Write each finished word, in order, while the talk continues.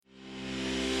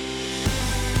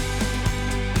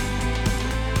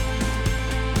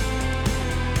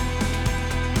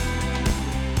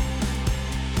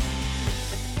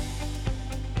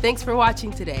Thanks for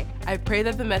watching today. I pray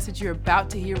that the message you're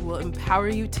about to hear will empower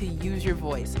you to use your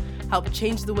voice, help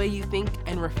change the way you think,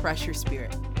 and refresh your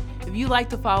spirit. If you'd like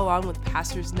to follow along with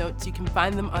Pastor's notes, you can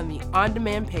find them on the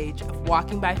on-demand page of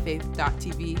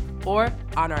walkingbyfaith.tv or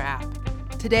on our app.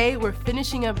 Today, we're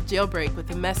finishing up Jailbreak with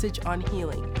a message on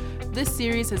healing. This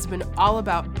series has been all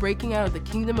about breaking out of the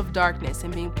kingdom of darkness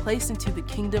and being placed into the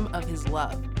kingdom of His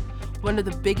love. One of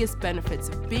the biggest benefits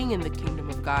of being in the kingdom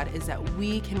of God is that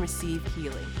we can receive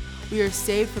healing. We are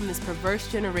saved from this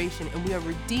perverse generation and we are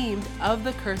redeemed of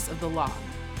the curse of the law.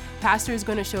 Pastor is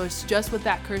going to show us just what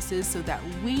that curse is so that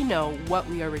we know what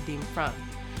we are redeemed from.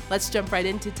 Let's jump right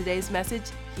into today's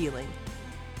message, healing.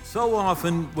 So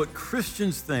often what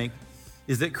Christians think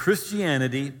is that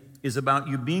Christianity is about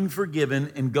you being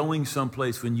forgiven and going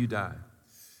someplace when you die.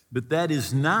 But that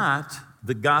is not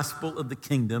the gospel of the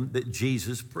kingdom that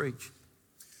Jesus preached.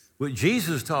 What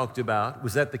Jesus talked about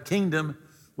was that the kingdom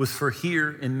was for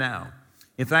here and now.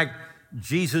 In fact,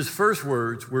 Jesus' first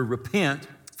words were repent,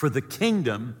 for the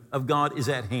kingdom of God is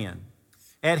at hand.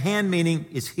 At hand meaning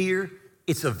it's here,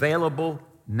 it's available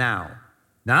now.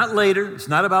 Not later, it's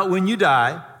not about when you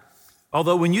die.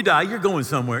 Although when you die, you're going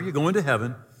somewhere, you're going to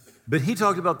heaven. But he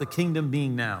talked about the kingdom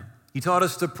being now. He taught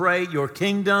us to pray, your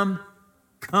kingdom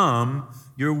come,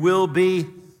 your will be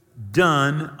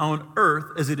done on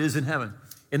earth as it is in heaven.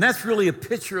 And that's really a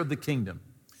picture of the kingdom.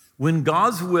 When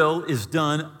God's will is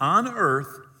done on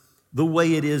earth the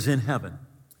way it is in heaven.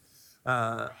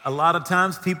 A lot of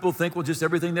times people think, well, just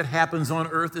everything that happens on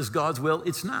earth is God's will.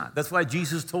 It's not. That's why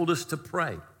Jesus told us to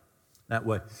pray that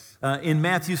way. In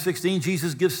Matthew 16,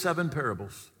 Jesus gives 7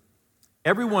 parables.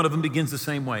 Every one of them begins the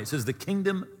same way. It says, the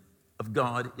kingdom of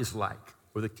God is like,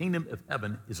 or the kingdom of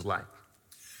heaven is like.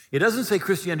 It doesn't say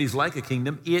Christianity is like a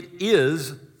kingdom. It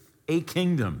is a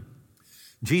kingdom.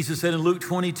 Jesus said in Luke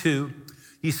 22,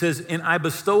 he says, and I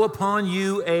bestow upon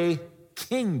you a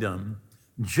kingdom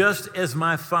just as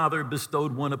my Father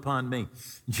bestowed one upon me.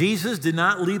 Jesus did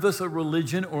not leave us a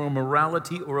religion or a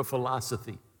morality or a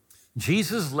philosophy.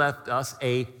 Jesus left us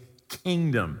a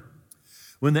kingdom.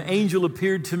 When the angel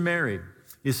appeared to Mary,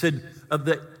 it said of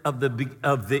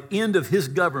the end of his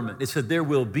government, it said there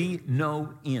will be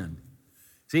no end.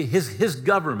 See, his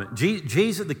government,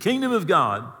 Jesus, the kingdom of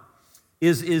God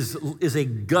is a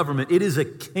government. It is a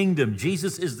kingdom.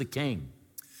 Jesus is the king.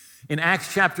 In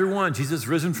Acts chapter 1, Jesus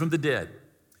risen from the dead.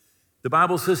 The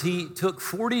Bible says he took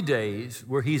 40 days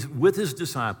where he's with his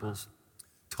disciples,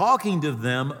 talking to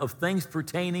them of things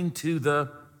pertaining to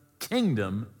the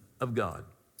kingdom of God.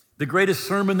 The greatest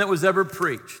sermon that was ever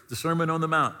preached, the Sermon on the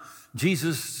Mount.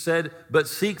 Jesus said, but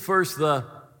seek first the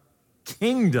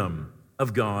kingdom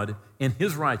of God and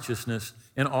his righteousness,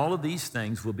 and all of these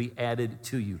things will be added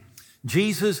to you.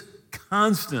 Jesus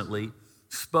constantly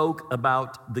spoke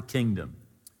about the kingdom.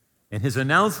 And his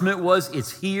announcement was,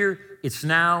 it's here, it's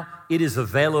now, it is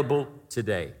available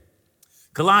today.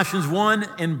 Colossians 1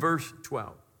 and verse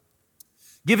 12.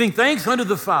 Giving thanks unto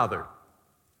the Father,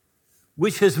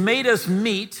 which has made us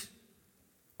meet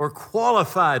or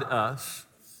qualified us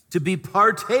to be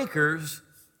partakers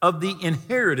of the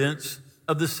inheritance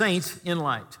of the saints in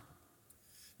light.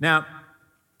 Now,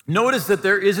 notice that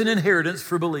there is an inheritance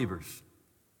for believers.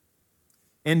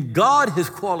 And God has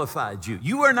qualified you.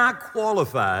 You are not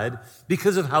qualified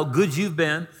because of how good you've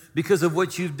been, because of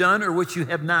what you've done or what you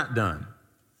have not done.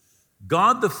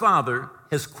 God the Father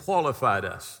has qualified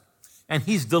us, and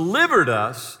he's delivered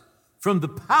us from the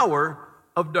power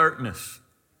of darkness.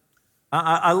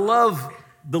 I love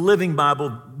the Living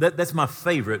Bible. That's my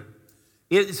favorite.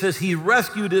 It says he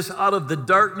rescued us out of the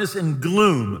darkness and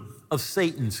gloom of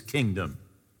Satan's kingdom.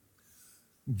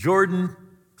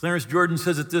 Clarence Jordan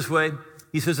says it this way.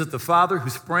 He says that the Father who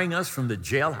sprang us from the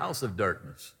jailhouse of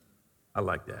darkness. I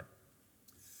like that.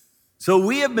 So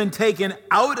we have been taken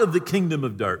out of the kingdom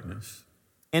of darkness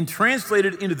and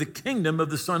translated into the kingdom of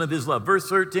the Son of his love. Verse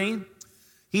 13,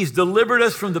 he's delivered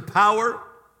us from the power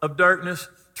of darkness,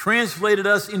 translated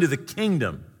us into the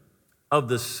kingdom of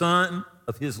the Son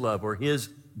of his love, or his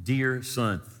dear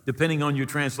Son, depending on your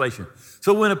translation.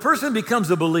 So when a person becomes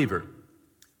a believer,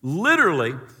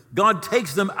 literally, God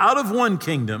takes them out of one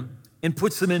kingdom and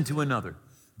puts them into another.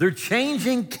 They're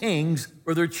changing kings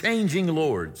or they're changing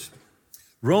lords.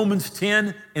 Romans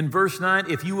 10 and verse 9,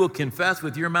 if you will confess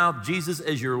with your mouth Jesus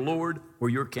as your Lord or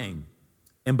your King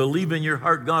and believe in your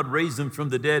heart God raised him from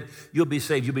the dead, you'll be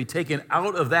saved. You'll be taken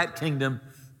out of that kingdom,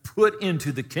 put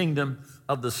into the kingdom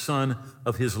of the Son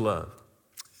of his love.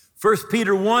 1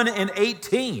 Peter 1 and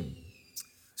 18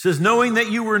 says, knowing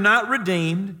that you were not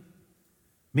redeemed,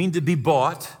 mean to be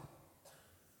bought,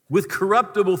 with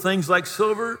corruptible things like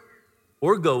silver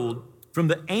or gold from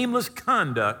the aimless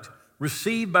conduct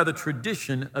received by the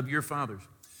tradition of your fathers.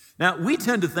 Now, we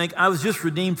tend to think I was just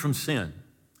redeemed from sin.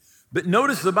 But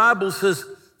notice the Bible says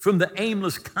from the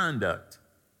aimless conduct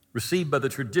received by the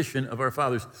tradition of our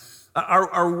fathers,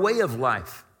 our way of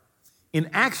life. In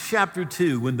Acts chapter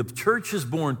 2, when the church is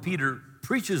born, Peter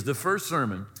preaches the first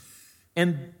sermon,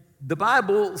 and the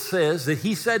Bible says that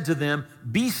he said to them,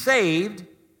 be saved.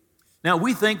 Now,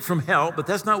 we think from hell, but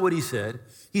that's not what he said.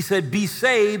 He said, be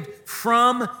saved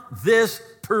from this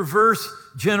perverse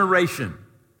generation.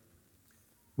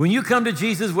 When you come to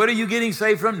Jesus, what are you getting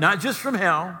saved from? Not just from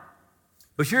hell,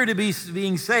 but you're to be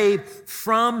being saved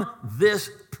from this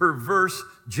perverse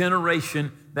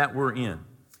generation that we're in.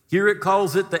 Here it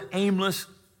calls it the aimless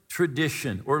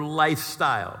tradition or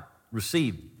lifestyle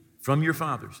received from your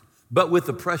fathers, but with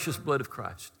the precious blood of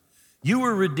Christ. You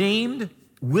were redeemed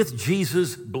with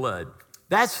Jesus' blood.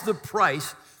 That's the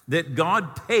price that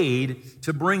God paid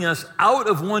to bring us out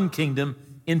of one kingdom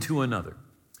into another.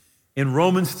 In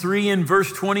Romans 3 and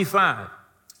verse 25,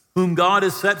 whom God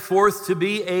has set forth to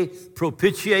be a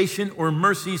propitiation or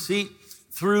mercy seat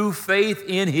through faith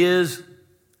in his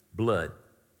blood.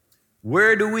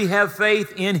 Where do we have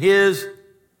faith? In his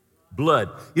blood.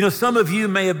 You know, some of you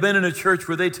may have been in a church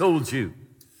where they told you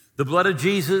the blood of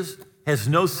Jesus has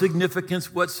no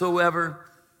significance whatsoever.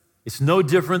 It's no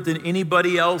different than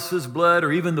anybody else's blood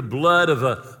or even the blood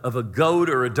of a goat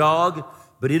or a dog,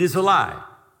 but it is a lie.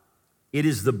 It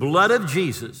is the blood of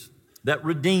Jesus that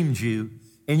redeemed you,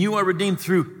 and you are redeemed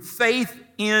through faith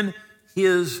in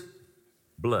his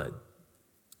blood.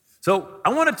 So I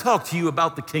want to talk to you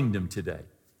about the kingdom today.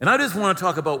 And I just want to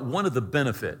talk about one of the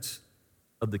benefits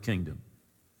of the kingdom.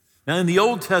 Now, in the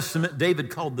Old Testament, David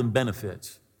called them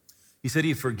benefits. He said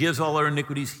he forgives all our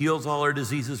iniquities, heals all our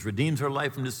diseases, redeems our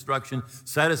life from destruction,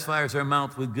 satisfies our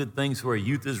mouth with good things, so our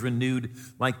youth is renewed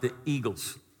like the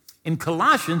eagles. In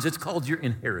Colossians, it's called your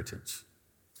inheritance.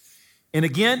 And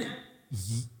again,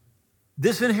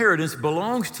 this inheritance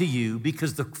belongs to you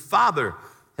because the Father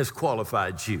has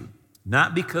qualified you,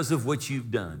 not because of what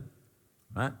you've done,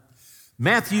 right?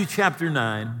 Matthew chapter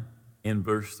 9 and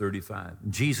verse 35.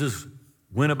 Jesus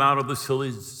went about all the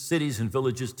cities and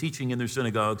villages, teaching in their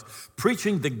synagogues,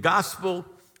 preaching the gospel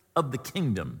of the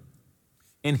kingdom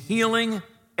and healing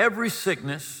every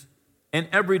sickness and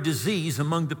every disease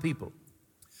among the people.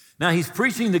 Now, he's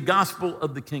preaching the gospel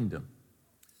of the kingdom.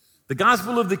 The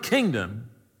gospel of the kingdom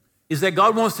is that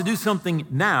God wants to do something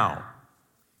now.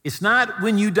 It's not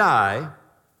when you die,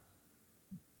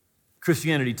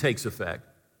 Christianity takes effect,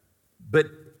 but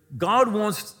God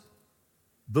wants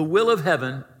the will of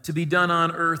heaven to be done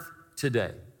on earth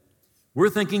today. We're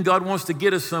thinking God wants to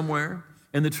get us somewhere,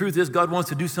 and the truth is God wants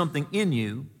to do something in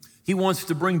you. He wants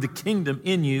to bring the kingdom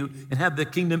in you and have the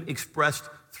kingdom expressed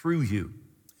through you.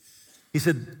 He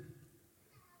said,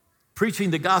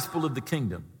 preaching the gospel of the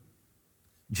kingdom.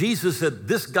 Jesus said,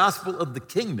 this gospel of the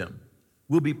kingdom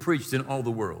will be preached in all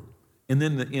the world, and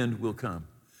then the end will come.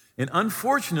 And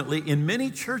unfortunately, in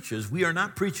many churches, we are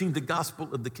not preaching the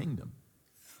gospel of the kingdom.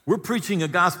 We're preaching a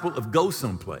gospel of go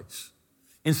someplace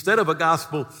instead of a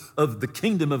gospel of the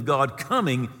kingdom of God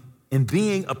coming and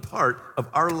being a part of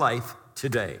our life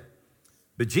today.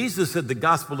 But Jesus said the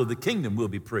gospel of the kingdom will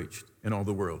be preached in all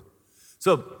the world.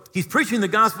 So he's preaching the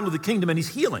gospel of the kingdom and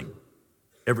he's healing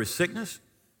every sickness,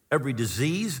 every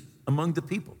disease among the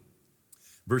people.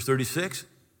 Verse 36,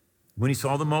 when he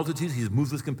saw the multitudes, he was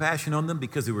moved with compassion on them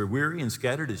because they were weary and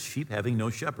scattered as sheep having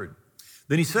no shepherd.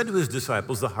 Then he said to his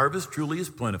disciples, the harvest truly is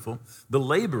plentiful, the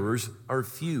laborers are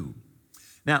few.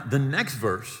 Now, the next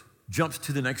verse jumps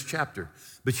to the next chapter.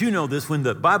 But you know this, when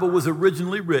the Bible was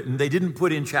originally written, they didn't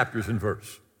put in chapters and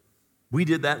verse. We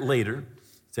did that later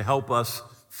to help us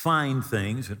find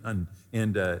things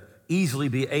and easily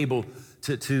be able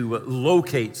to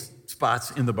locate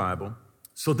spots in the Bible.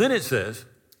 So then it says,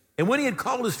 and when he had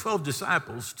called his 12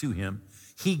 disciples to him,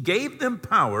 he gave them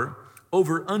power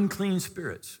over unclean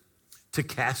spirits to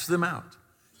cast them out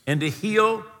and to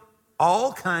heal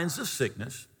all kinds of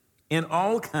sickness and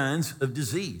all kinds of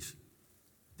disease.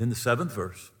 Then the 7th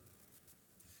verse.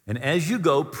 And as you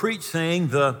go, preach saying,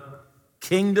 the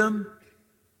kingdom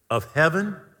of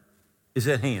heaven is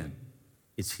at hand.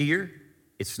 It's here,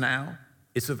 it's now,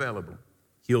 it's available.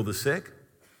 Heal the sick,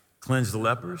 cleanse the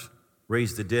lepers,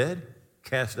 raise the dead,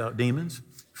 cast out demons.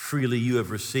 Freely you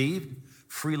have received,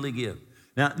 freely give.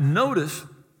 Now notice,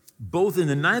 both in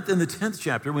the 9th and the 10th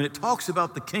chapter, when it talks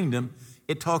about the kingdom,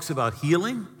 it talks about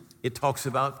healing, it talks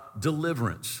about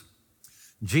deliverance.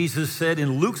 Jesus said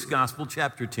in Luke's gospel,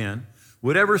 chapter 10,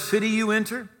 whatever city you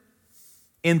enter,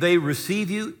 and they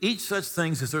receive you, eat such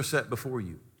things as are set before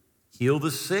you. Heal the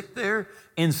sick there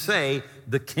and say,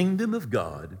 the kingdom of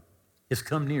God has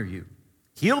come near you.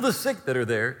 Heal the sick that are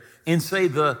there and say,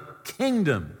 the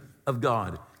kingdom of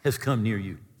God has come near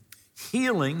you.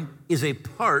 Healing is a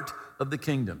part of the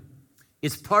kingdom.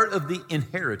 It's part of the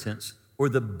inheritance or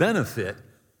the benefit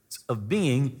of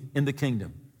being in the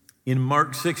kingdom. In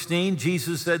Mark 16,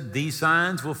 Jesus said, these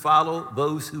signs will follow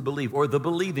those who believe, or the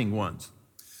believing ones.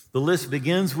 The list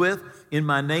begins with, in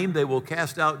my name they will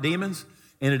cast out demons,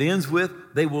 and it ends with,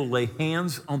 they will lay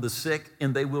hands on the sick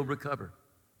and they will recover.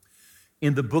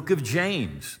 In the book of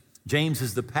James, James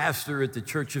is the pastor at the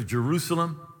church of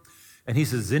Jerusalem, and he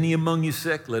says, is any among you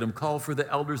sick? Let him call for the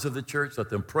elders of the church. Let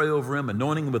them pray over him,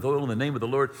 anointing him with oil in the name of the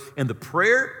Lord. And the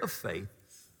prayer of faith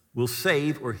will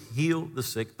save or heal the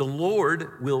sick. The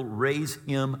Lord will raise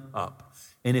him up.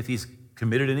 And if he's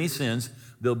committed any sins,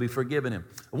 they'll be forgiven him.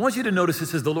 I want you to notice it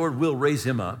says the Lord will raise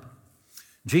him up.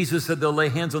 Jesus said they'll lay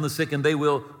hands on the sick and they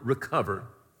will recover.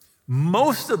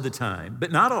 Most of the time,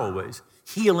 but not always,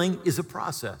 healing is a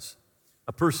process.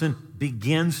 A person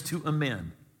begins to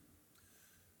amend.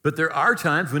 But there are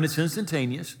times when it's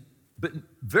instantaneous, but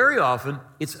very often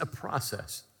it's a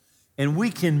process. And we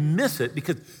can miss it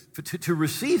because to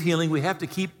receive healing, we have to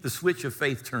keep the switch of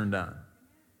faith turned on.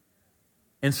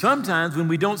 And sometimes when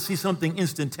we don't see something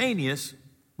instantaneous,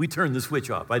 we turn the switch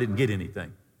off. I didn't get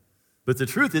anything. But the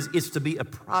truth is, it's to be a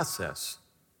process.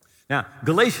 Now,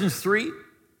 Galatians 3,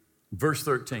 verse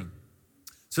 13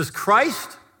 says,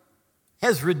 Christ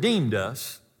has redeemed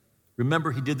us.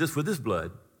 Remember, he did this with his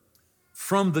blood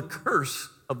from the curse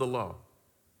of the law,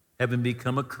 having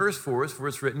become a curse for us, for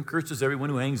it's written, cursed is everyone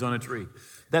who hangs on a tree,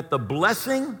 that the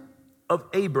blessing of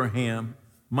Abraham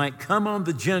might come on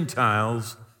the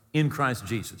Gentiles in Christ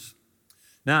Jesus.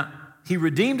 Now, he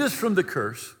redeemed us from the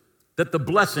curse, that the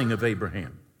blessing of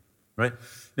Abraham, right?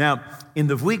 Now, in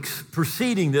the weeks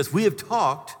preceding this, we have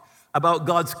talked about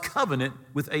God's covenant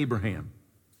with Abraham.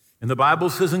 And the Bible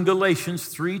says in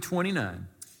Galatians 3:29,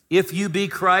 if you be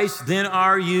Christ, then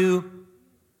are you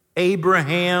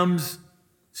Abraham's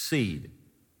seed.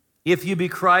 If you be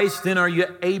Christ, then are you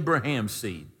Abraham's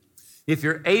seed. If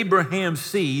you're Abraham's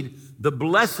seed, the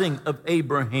blessing of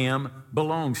Abraham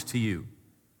belongs to you.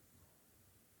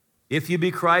 If you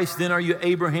be Christ, then are you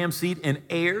Abraham's seed and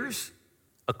heirs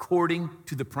according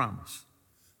to the promise.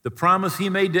 The promise he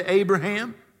made to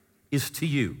Abraham is to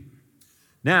you.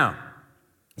 Now,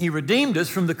 he redeemed us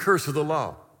from the curse of the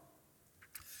law.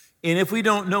 And if we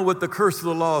don't know what the curse of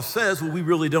the law says, well, we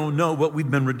really don't know what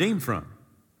we've been redeemed from.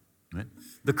 Right?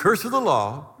 The curse of the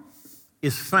law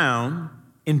is found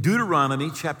in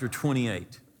Deuteronomy chapter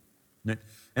 28. Right?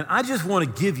 And I just want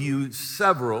to give you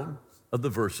several of the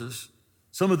verses,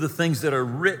 some of the things that are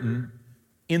written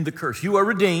in the curse. You are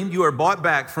redeemed, you are bought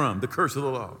back from the curse of the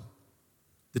law.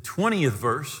 The 20th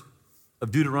verse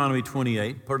of Deuteronomy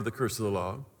 28, part of the curse of the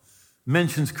law,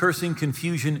 mentions cursing,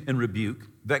 confusion, and rebuke,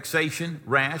 vexation,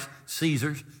 rash,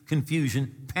 seizures,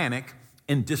 confusion, panic,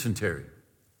 and dysentery.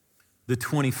 The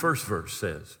 21st verse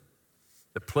says,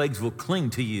 the plagues will cling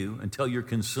to you until you're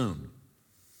consumed.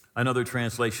 Another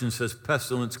translation says,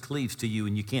 pestilence cleaves to you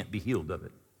and you can't be healed of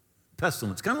it.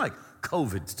 Pestilence, kind of like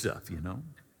COVID stuff, you know?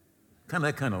 Kind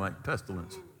of like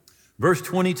pestilence. Verse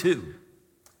 22,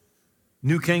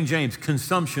 New King James,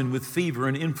 consumption with fever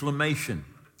and inflammation,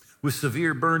 with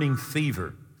severe burning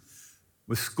fever,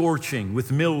 with scorching,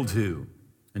 with mildew,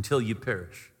 until you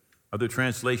perish. Other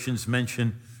translations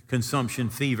mention consumption,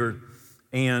 fever,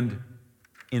 and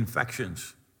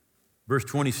infections. Verse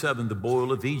 27, the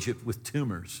boil of Egypt with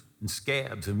tumors and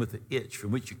scabs and with an itch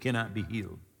from which you cannot be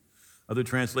healed. Other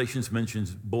translations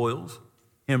mentions boils,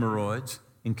 hemorrhoids,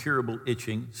 incurable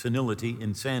itching, senility,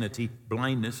 insanity,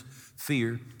 blindness,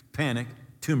 fear, panic,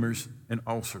 tumors, and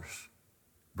ulcers.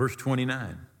 Verse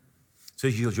 29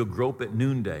 says you'll grope at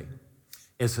noonday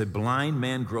as a blind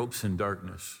man gropes in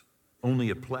darkness,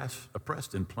 only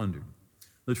oppressed and plundered.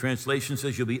 The translation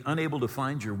says you'll be unable to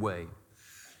find your way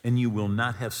and you will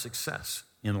not have success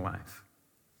in life.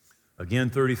 Again,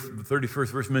 the 31st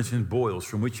verse mentions boils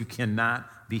from which you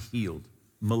cannot be healed.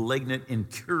 Malignant,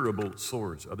 incurable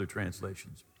sores, other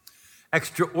translations.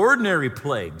 Extraordinary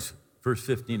plagues, verse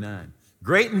 59.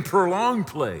 Great and prolonged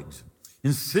plagues,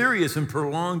 and serious and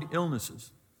prolonged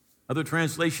illnesses. Other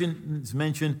translations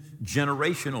mention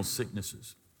generational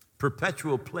sicknesses,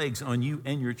 perpetual plagues on you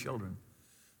and your children.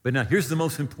 But now here's the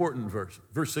most important verse,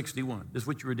 verse 61. This is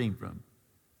what you're redeemed from.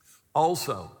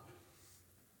 Also,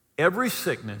 every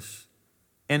sickness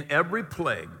and every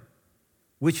plague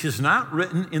which is not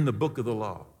written in the book of the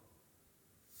law.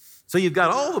 So you've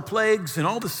got all the plagues and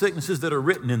all the sicknesses that are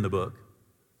written in the book.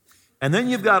 And then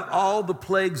you've got all the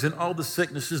plagues and all the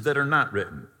sicknesses that are not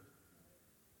written.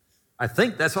 I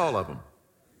think that's all of them.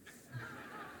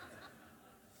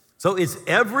 So it's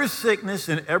every sickness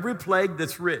and every plague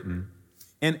that's written,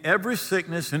 and every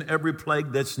sickness and every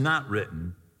plague that's not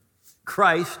written.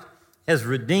 Christ has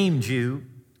redeemed you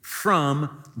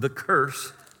from the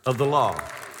curse of the law.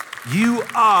 You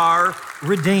are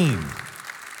redeemed.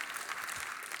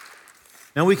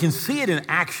 Now we can see it in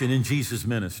action in Jesus'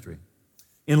 ministry.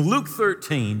 In Luke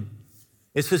 13,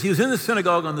 it says he was in the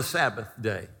synagogue on the Sabbath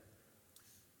day.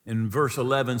 In verse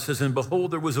 11 it says, and behold,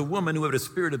 there was a woman who had a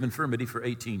spirit of infirmity for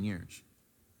 18 years.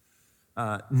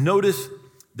 Notice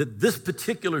that this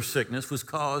particular sickness was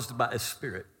caused by a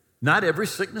spirit. Not every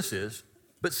sickness is,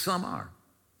 but some are.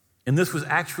 And this was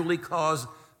actually caused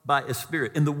by a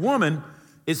spirit. And the woman,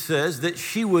 it says that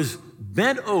she was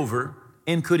bent over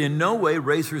and could in no way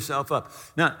raise herself up.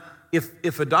 Now,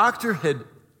 if a doctor had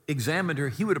examined her,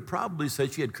 he would have probably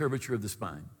said she had curvature of the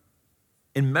spine.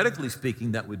 And medically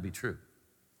speaking, that would be true.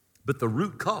 But the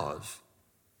root cause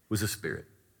was a spirit.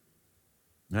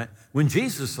 Right? When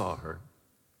Jesus saw her,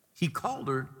 he called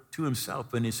her to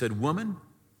himself and he said, woman,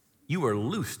 you are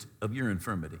loosed of your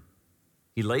infirmity.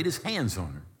 He laid his hands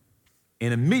on her,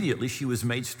 and immediately she was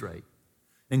made straight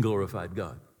and glorified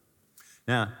God.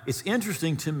 Now, it's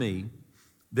interesting to me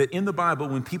that in the Bible,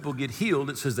 when people get healed,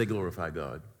 it says they glorify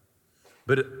God.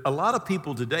 But a lot of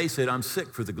people today said, I'm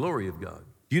sick for the glory of God.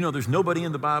 Do you know there's nobody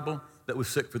in the Bible that was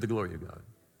sick for the glory of God?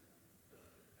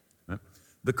 Right?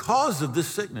 The cause of this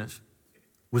sickness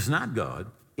was not God,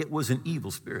 it was an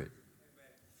evil spirit.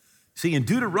 See, in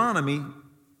Deuteronomy,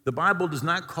 the Bible does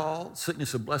not call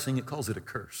sickness a blessing, it calls it a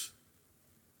curse.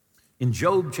 In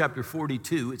Job chapter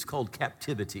 42, it's called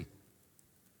captivity.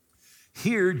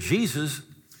 Here, Jesus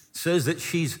says that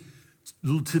she's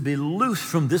to be loosed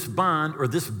from this bond or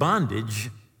this bondage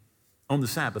on the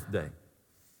Sabbath day.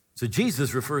 So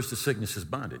Jesus refers to sickness as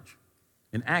bondage.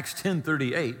 In Acts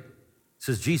 10:38, it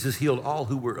says Jesus healed all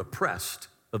who were oppressed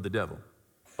of the devil.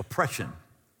 Oppression,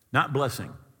 not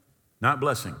blessing, not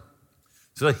blessing.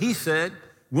 So he said,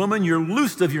 woman, you're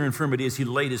loosed of your infirmity, as he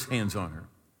laid his hands on her.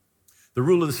 The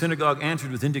ruler of the synagogue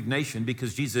answered with indignation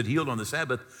because Jesus had healed on the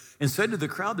Sabbath and said to the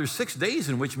crowd, there's 6 days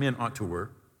in which men ought to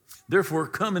work. Therefore,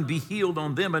 come and be healed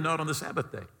on them and not on the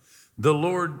Sabbath day. The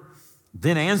Lord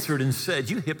then answered and said,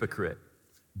 you hypocrite,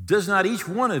 does not each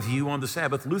one of you on the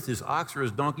Sabbath loose his ox or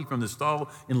his donkey from the stall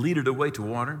and lead it away to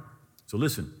water? So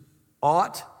listen,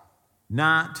 ought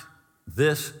not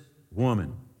this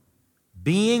woman,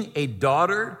 being a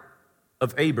daughter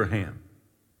of Abraham.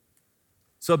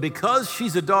 So because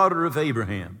she's a daughter of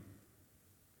Abraham,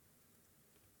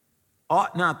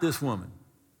 ought not this woman.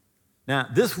 Now,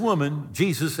 this woman,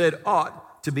 Jesus said,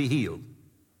 ought to be healed.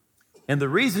 And the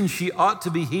reason she ought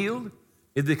to be healed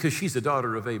is because she's a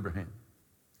daughter of Abraham.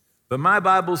 But my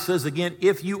Bible says again,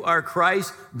 if you are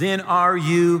Christ, then are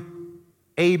you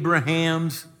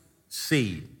Abraham's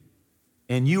seed.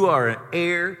 And you are an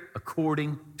heir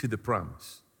according to the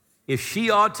promise. If she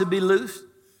ought to be loosed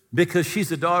because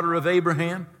she's a daughter of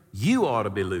Abraham, you ought to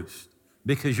be loosed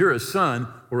because you're a son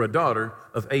or a daughter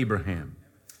of Abraham.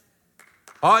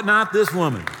 Ought not this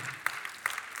woman,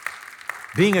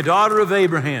 being a daughter of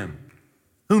Abraham,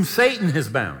 whom Satan has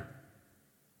bound?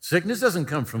 Sickness doesn't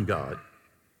come from God.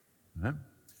 Right?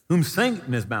 Whom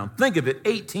Satan has bound. Think of it,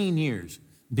 18 years.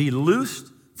 Be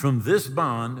loosed from this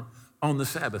bond on the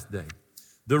Sabbath day.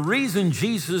 The reason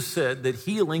Jesus said that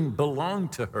healing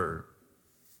belonged to her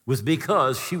was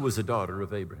because she was a daughter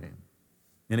of Abraham.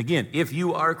 And again, if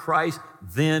you are Christ,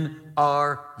 then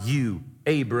are you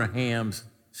Abraham's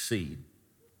seed.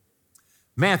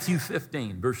 Matthew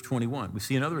 15, verse 21, we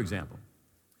see another example.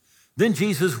 Then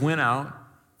Jesus went out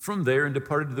from there and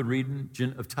departed to the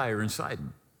region of Tyre and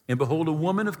Sidon. And behold, a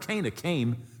woman of Cana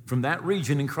came from that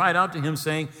region and cried out to him,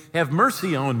 saying, have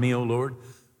mercy on me, O Lord,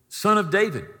 Son of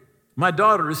David. My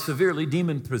daughter is severely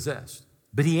demon-possessed.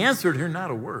 But he answered her not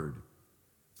a word.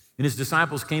 And his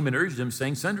disciples came and urged him,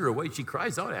 saying, send her away, she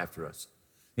cries out after us.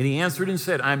 And he answered and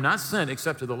said, I am not sent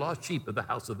except to the lost sheep of the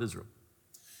house of Israel.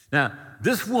 Now,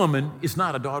 this woman is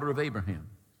not a daughter of Abraham.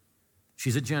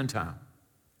 She's a Gentile.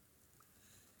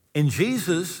 And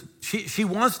Jesus, she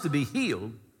wants to be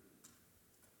healed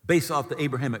based off the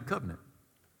Abrahamic covenant.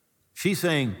 She's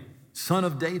saying, Son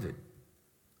of David,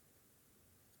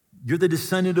 you're the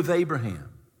descendant of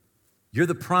Abraham. You're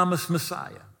the promised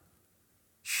Messiah.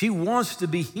 She wants to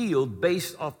be healed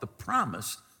based off the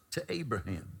promise to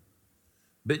Abraham.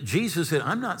 But Jesus said,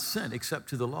 I'm not sent except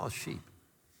to the lost sheep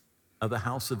of the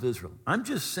house of Israel. I'm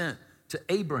just sent to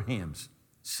Abraham's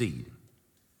seed.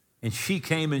 And she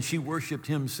came and she worshiped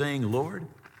him, saying, Lord,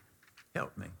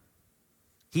 help me.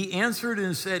 He answered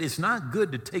and said, it's not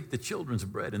good to take the children's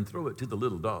bread and throw it to the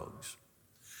little dogs.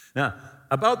 Now,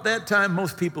 about that time,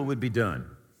 most people would be done.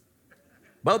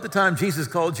 About the time Jesus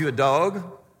called you a dog,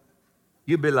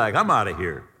 you'd be like, I'm out of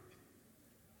here.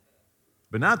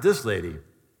 But not this lady.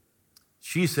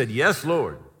 She said, yes,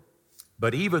 Lord,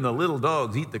 but even the little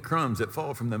dogs eat the crumbs that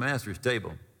fall from the master's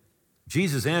table.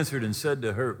 Jesus answered and said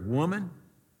to her, woman,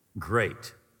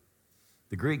 great.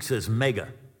 The Greek says mega.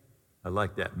 I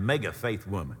like that. Mega faith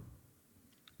woman.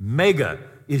 Mega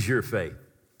is your faith.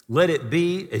 Let it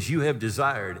be as you have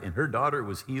desired. And her daughter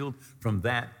was healed from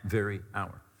that very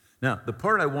hour. Now, the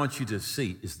part I want you to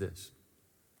see is this.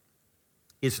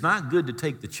 It's not good to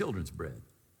take the children's bread.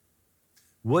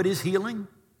 What is healing?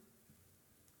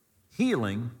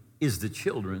 Healing is the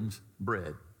children's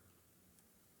bread.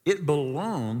 It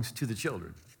belongs to the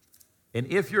children. And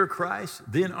if you're Christ,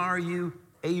 then are you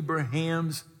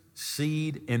Abraham's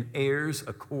seed and heirs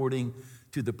according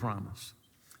to the promise?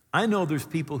 I know there's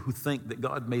people who think that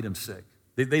God made them sick.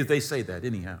 They say that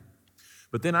anyhow.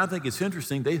 But then I think it's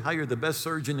interesting, they hire the best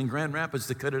surgeon in Grand Rapids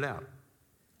to cut it out.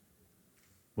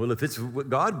 Well, if it's what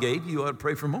God gave you, you ought to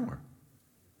pray for more.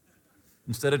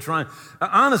 Instead of trying,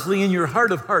 honestly, in your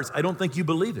heart of hearts, I don't think you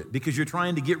believe it because you're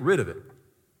trying to get rid of it,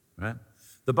 right?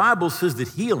 The Bible says that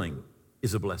healing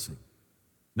is a blessing,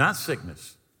 not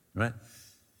sickness, right?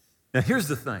 Now, here's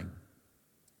the thing.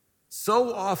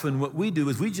 So often what we do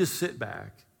is we just sit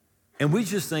back and we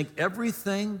just think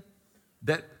everything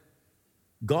that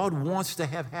God wants to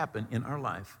have happen in our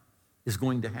life is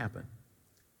going to happen.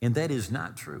 And that is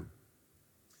not true.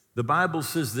 The Bible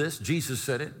says this, Jesus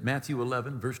said it, Matthew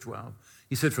 11, verse 12.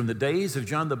 He said, from the days of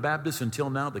John the Baptist until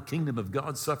now, the kingdom of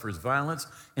God suffers violence,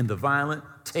 and the violent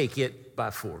take it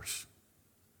by force.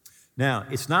 Now,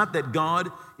 it's not that God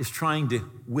is trying to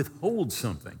withhold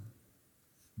something,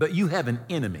 but you have an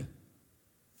enemy.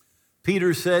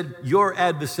 Peter said, your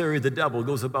adversary, the devil,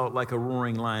 goes about like a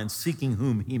roaring lion, seeking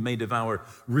whom he may devour.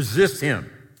 Resist him,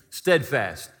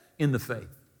 steadfast in the faith.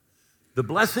 The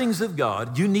blessings of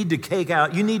God, you need to take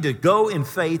out, you need to go in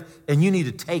faith, and you need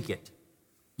to take it.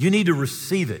 You need to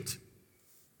receive it,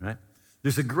 right?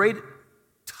 There's a great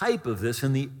type of this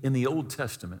in the Old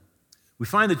Testament. We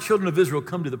find the children of Israel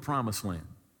come to the promised land.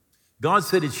 God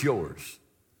said it's yours.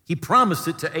 He promised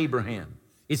it to Abraham.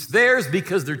 It's theirs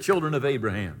because they're children of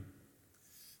Abraham.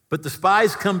 But the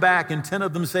spies come back and 10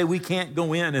 of them say, we can't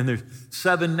go in. And there's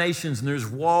 7 nations and there's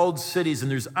walled cities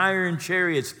and there's iron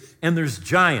chariots and there's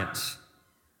giants.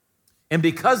 And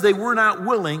because they were not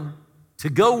willing to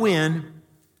go in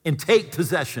and take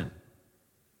possession,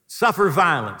 suffer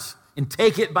violence, and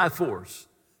take it by force,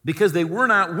 because they were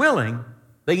not willing,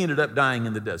 they ended up dying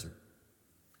in the desert.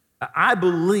 I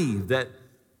believe that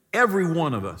every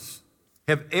one of us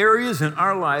have areas in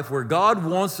our life where God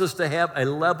wants us to have a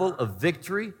level of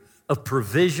victory, of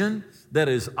provision that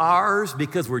is ours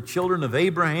because we're children of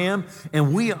Abraham,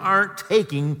 and we aren't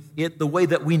taking it the way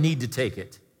that we need to take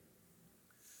it.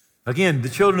 Again, the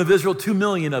children of Israel, 2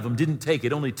 million of them didn't take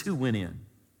it. Only 2 went in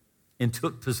and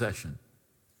took possession.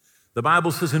 The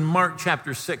Bible says in Mark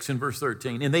chapter 6 and verse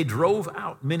 13, and they drove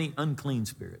out many unclean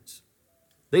spirits.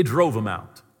 They drove them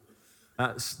out.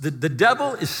 The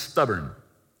devil is stubborn.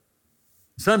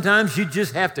 Sometimes you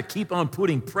just have to keep on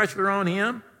putting pressure on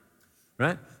him,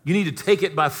 right? You need to take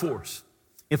it by force.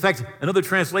 In fact, another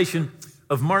translation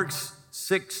of Mark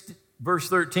 6 verse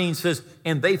 13 says,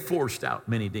 and they forced out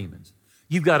many demons.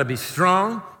 You've got to be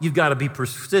strong. You've got to be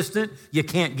persistent. You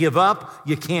can't give up.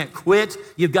 You can't quit.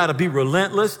 You've got to be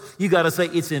relentless. You've got to say,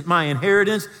 it's my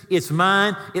inheritance. It's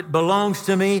mine. It belongs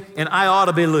to me, and I ought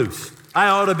to be loose. I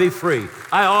ought to be free.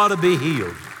 I ought to be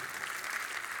healed.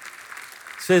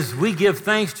 It says, we give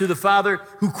thanks to the Father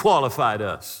who qualified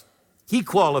us. He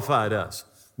qualified us.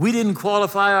 We didn't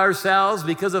qualify ourselves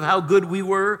because of how good we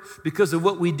were, because of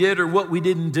what we did or what we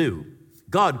didn't do.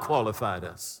 God qualified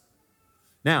us.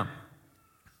 Now,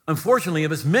 unfortunately,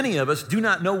 many of us do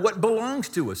not know what belongs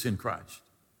to us in Christ.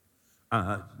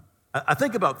 I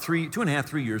think about 2.5,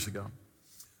 3 years ago,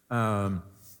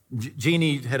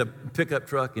 Jeannie had a pickup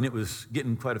truck, and it was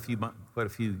getting quite a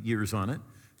few years on it.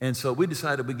 And so we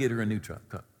decided we'd get her a new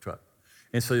truck.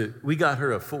 And so we got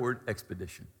her a Ford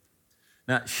Expedition.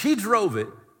 Now, she drove it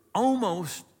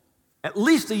almost at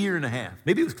least 1.5 years.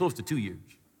 Maybe it was close to 2 years.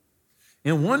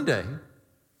 And one day,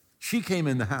 she came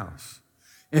in the house.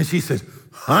 And she said,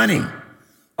 honey,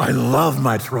 I love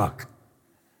my truck.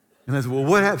 And I said, well,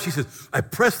 what happened? She said, I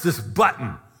pressed this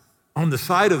button on the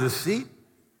side of the seat,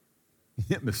 and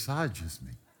it massages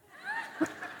me.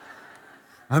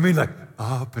 I mean, like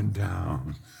up and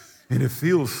down, and it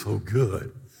feels so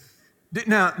good.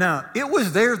 Now, it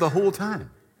was there the whole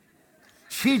time.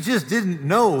 She just didn't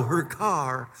know her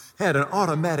car had an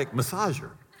automatic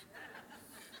massager,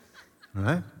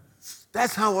 right?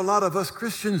 That's how a lot of us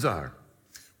Christians are.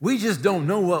 We just don't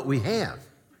know what we have.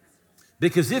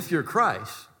 Because if you're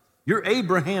Christ, you're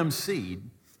Abraham's seed,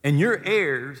 and you're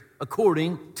heirs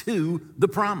according to the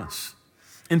promise.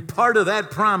 And part of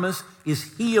that promise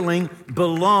is healing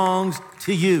belongs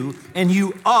to you, and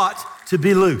you ought to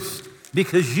be loosed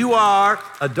because you are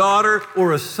a daughter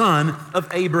or a son of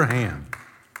Abraham.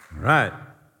 All right.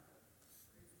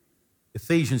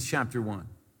 Ephesians chapter 1.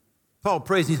 Paul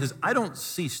prays and he says, I don't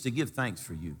cease to give thanks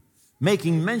for you,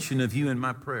 making mention of you in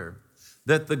my prayer,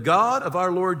 that the God of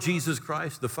our Lord Jesus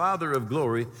Christ, the Father of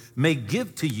glory, may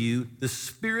give to you the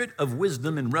spirit of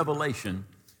wisdom and revelation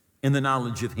in the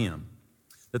knowledge of him,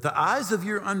 that the eyes of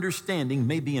your understanding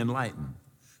may be enlightened,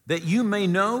 that you may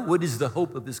know what is the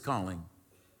hope of his calling.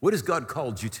 What has God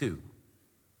called you to?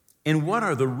 And what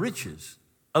are the riches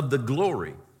of the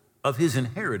glory of his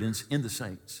inheritance in the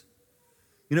saints?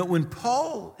 You know, when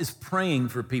Paul is praying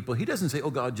for people, he doesn't say, oh,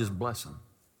 God, just bless them.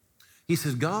 He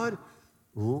says, God,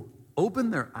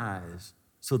 open their eyes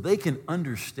so they can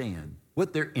understand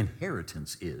what their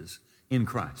inheritance is in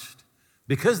Christ.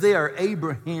 Because they are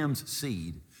Abraham's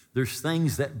seed, there's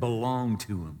things that belong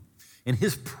to him. And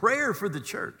his prayer for the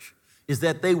church is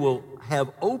that they will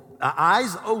have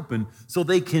eyes open so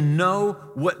they can know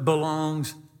what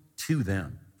belongs to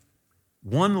them.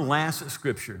 One last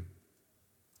scripture,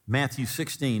 Matthew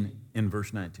 16 in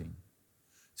verse 19.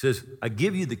 Says, I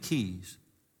give you the keys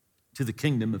to the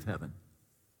kingdom of heaven.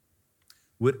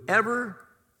 Whatever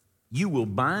you will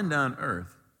bind on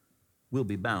earth will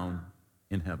be bound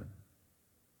in heaven.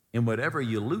 And whatever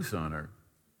you loose on earth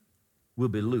will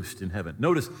be loosed in heaven.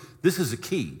 Notice, this is a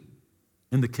key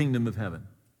in the kingdom of heaven.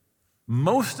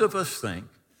 Most of us think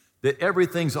that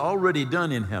everything's already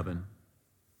done in heaven,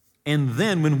 and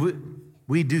then when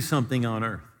we do something on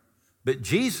earth. But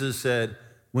Jesus said,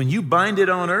 when you bind it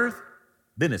on earth,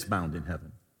 then it's bound in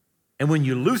heaven. And when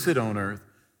you loose it on earth,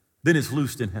 then it's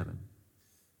loosed in heaven.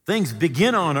 Things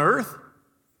begin on earth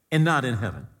and not in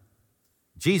heaven.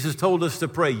 Jesus told us to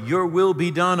pray, your will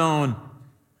be done on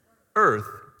earth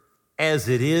as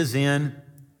it is in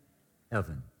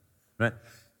heaven. Right?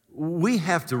 We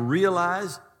have to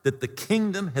realize that the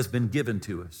kingdom has been given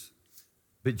to us.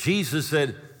 But Jesus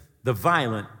said, the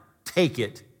violent take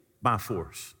it by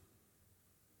force.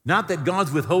 Not that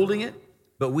God's withholding it,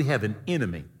 but we have an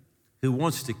enemy who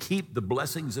wants to keep the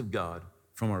blessings of God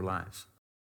from our lives.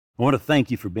 I want to thank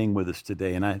you for being with us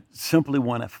today, and I simply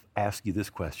want to ask you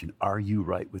this question. Are you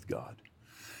right with God?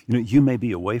 You know, you may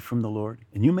be away from the Lord,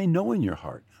 and you may know in your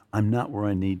heart, I'm not where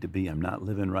I need to be. I'm not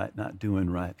living right, not doing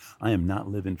right. I am not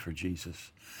living for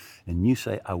Jesus. And you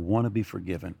say, I want to be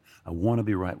forgiven. I want to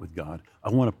be right with God.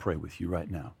 I want to pray with you right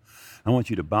now. I want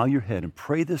you to bow your head and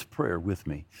pray this prayer with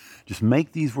me. Just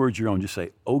make these words your own. Just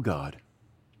say, oh God,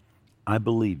 I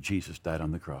believe Jesus died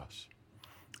on the cross.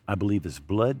 I believe his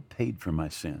blood paid for my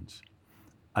sins.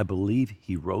 I believe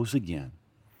he rose again,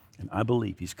 and I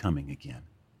believe he's coming again.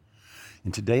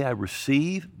 And today I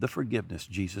receive the forgiveness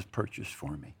Jesus purchased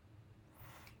for me.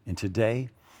 And today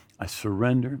I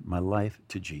surrender my life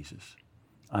to Jesus.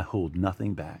 I hold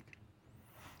nothing back.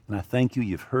 And I thank you,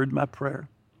 you've heard my prayer,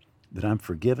 that I'm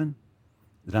forgiven,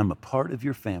 that I'm a part of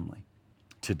your family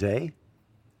today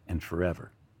and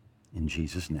forever. In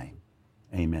Jesus' name,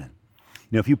 amen.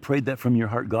 Now, if you prayed that from your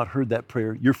heart, God heard that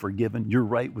prayer, you're forgiven, you're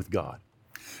right with God.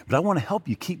 But I want to help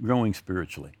you keep growing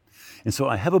spiritually. And so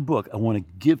I have a book I want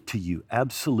to give to you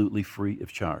absolutely free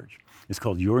of charge. It's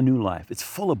called Your New Life. It's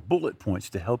full of bullet points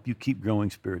to help you keep growing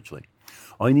spiritually.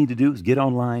 All you need to do is get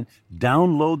online,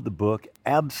 download the book,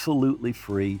 absolutely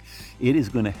free. It is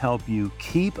going to help you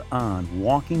keep on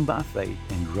walking by faith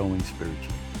and growing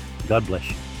spiritually. God bless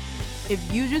you.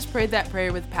 If you just prayed that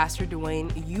prayer with Pastor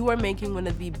Dwayne, you are making one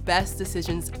of the best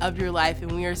decisions of your life,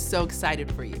 and we are so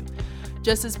excited for you.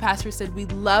 Just as Pastor said,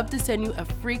 we'd love to send you a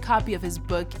free copy of his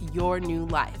book, Your New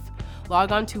Life.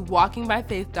 Log on to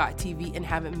walkingbyfaith.tv and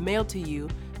have it mailed to you.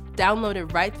 Download it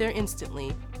right there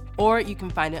instantly, or you can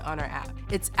find it on our app.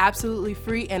 It's absolutely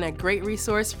free and a great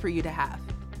resource for you to have.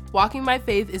 Walking by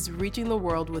Faith is reaching the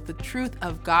world with the truth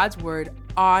of God's word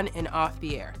on and off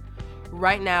the air.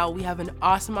 Right now, we have an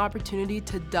awesome opportunity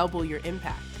to double your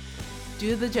impact.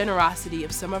 Due to the generosity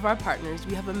of some of our partners,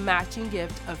 we have a matching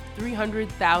gift of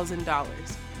 $300,000.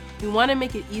 We want to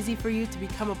make it easy for you to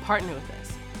become a partner with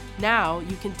us. Now,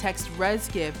 you can text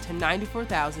ResGive to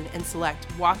 94,000 and select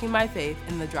Walking by Faith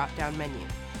in the drop-down menu.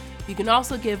 You can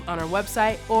also give on our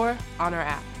website or on our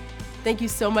app. Thank you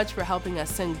so much for helping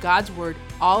us send God's word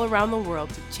all around the world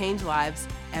to change lives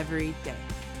every day.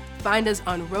 Find us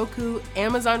on Roku,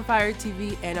 Amazon Fire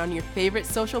TV, and on your favorite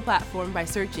social platform by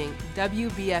searching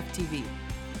WBF TV.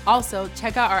 Also,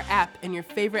 check out our app in your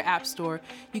favorite app store.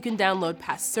 You can download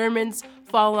past sermons,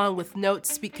 follow along with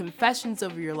notes, speak confessions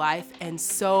over your life, and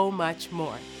so much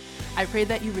more. I pray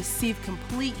that you receive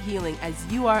complete healing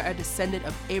as you are a descendant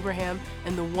of Abraham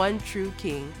and the one true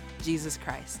King, Jesus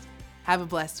Christ. Have a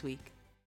blessed week.